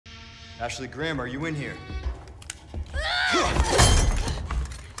Ashley Graham, are you in here?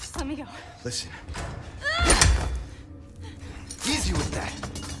 Just let me go. Listen. Easy with that.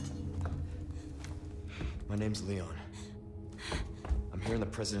 My name's Leon. I'm hearing the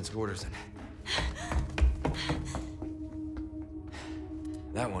president's orders and...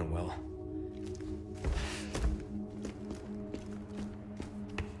 that went well.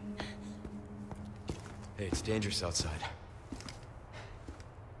 Hey, it's dangerous outside.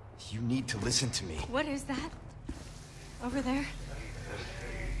 You need to listen to me. What is that? Over there?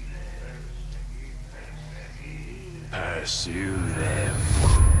 Pursue them.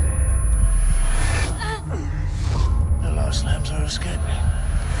 The lost lambs are escaping.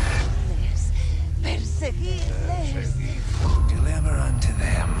 Perseguirles. Deliver unto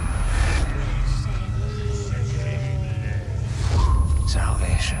them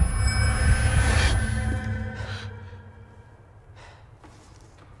salvation.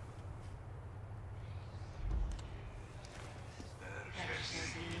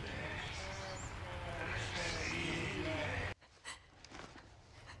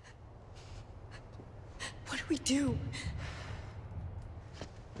 What do we do?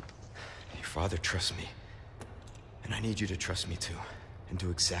 Your father trusts me. And I need you to trust me too. And do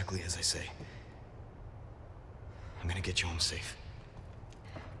exactly as I say. I'm gonna get you home safe.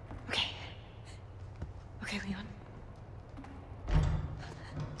 Okay. Okay, Leon.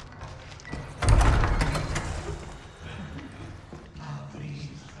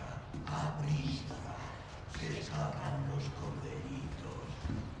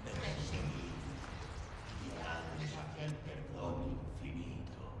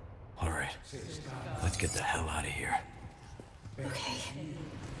 All right, let's get the hell out of here. Okay.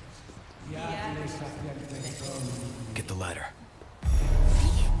 Get the ladder.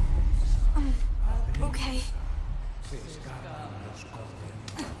 Okay.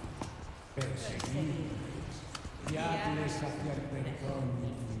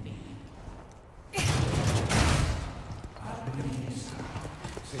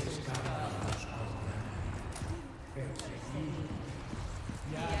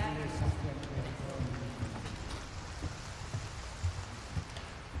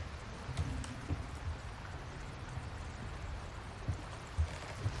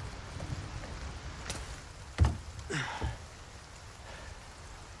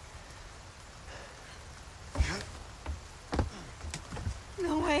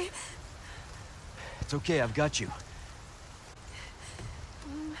 No way. It's okay, I've got you.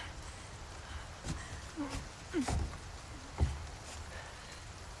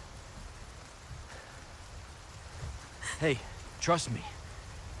 Hey, trust me.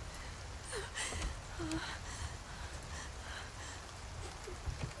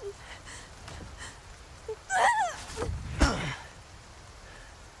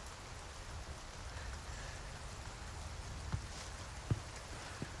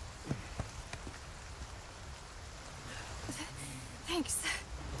 Thanks.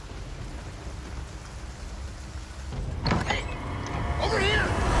 Over here!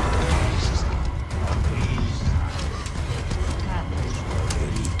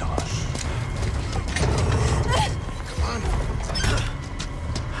 Come on.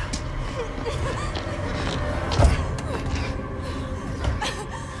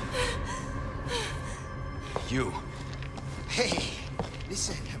 You. Hey,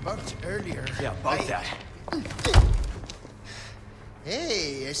 listen, about earlier. Yeah, about that.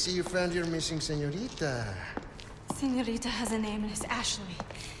 Hey, I see you found your missing señorita. Señorita has a name and it's Ashley.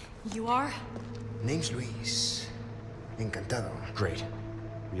 You are? Name's Luis. Encantado. Great.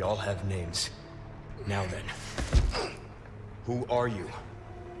 We all have names. Now then. Who are you?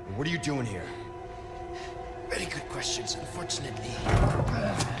 And what are you doing here? Very good questions, unfortunately.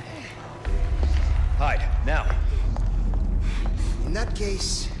 Hide, now. In that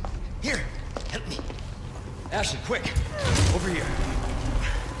case, here, help me. Ashley, quick! Over here.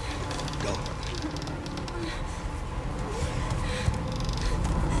 Go.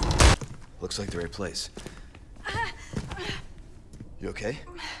 Looks like the right place. You okay?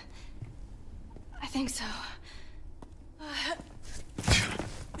 I think so.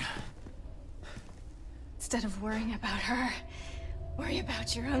 Instead of worrying about her, worry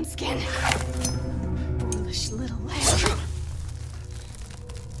about your own skin. Foolish little lamb.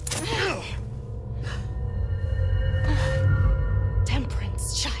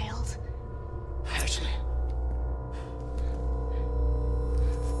 Temperance, child. Ashley.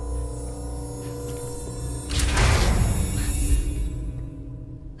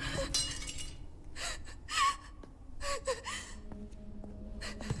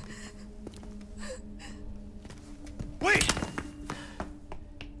 Wait!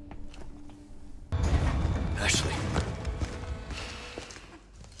 Ashley.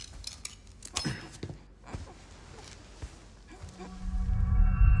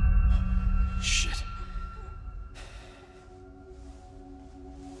 Shit.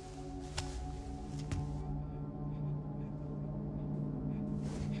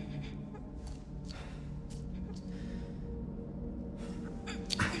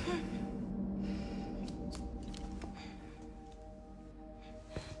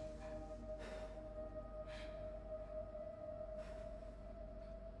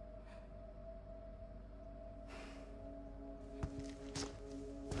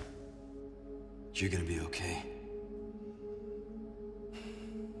 You're gonna be okay.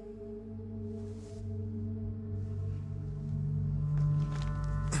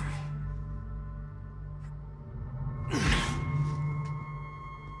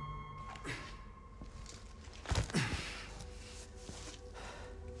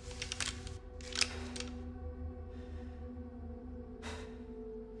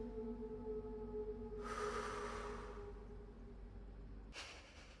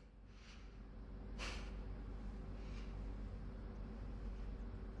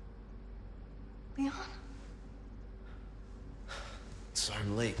 Leon? Sorry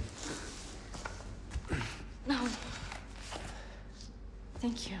I'm late. No.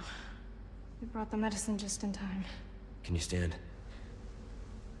 Thank you. You brought the medicine just in time. Can you stand?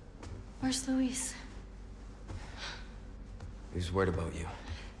 Where's Luis? He was worried about you.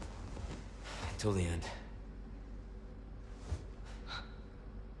 Until the end.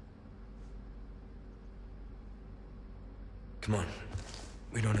 Come on.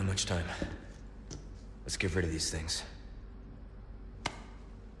 We don't have much time. Let's get rid of these things.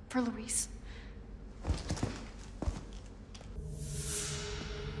 For Luis.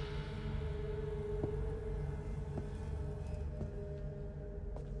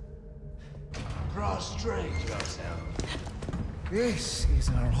 Prostrate yourself. This is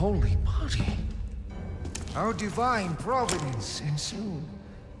our holy body. Our divine providence ensued.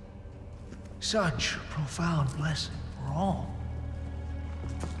 Such profound blessing for all.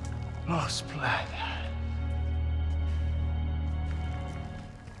 Lost blood.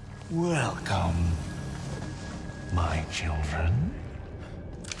 Welcome, my children.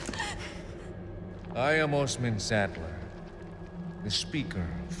 I am Osman Sadler, the speaker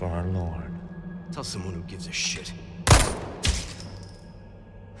for our Lord. Tell someone who gives a shit.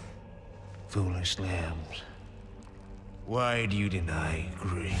 Foolish lambs, why do you deny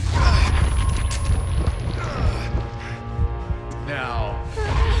grief? Now,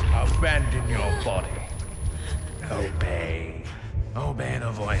 abandon your body. Obey. Obey the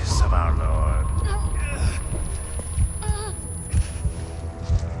voice of our Lord.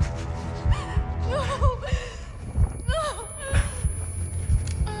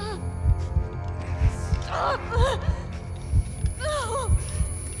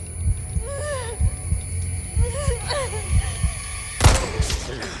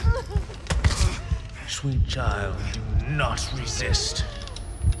 Sweet child, do not resist.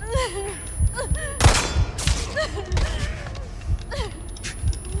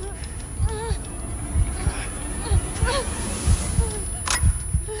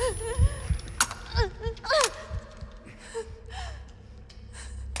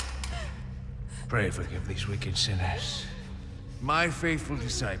 Pray forgive these wicked sinners. My faithful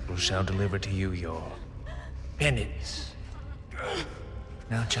disciples shall deliver to you your penance.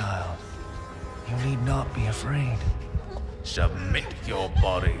 Now, child, you need not be afraid. Submit your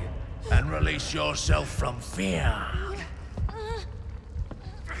body and release yourself from fear.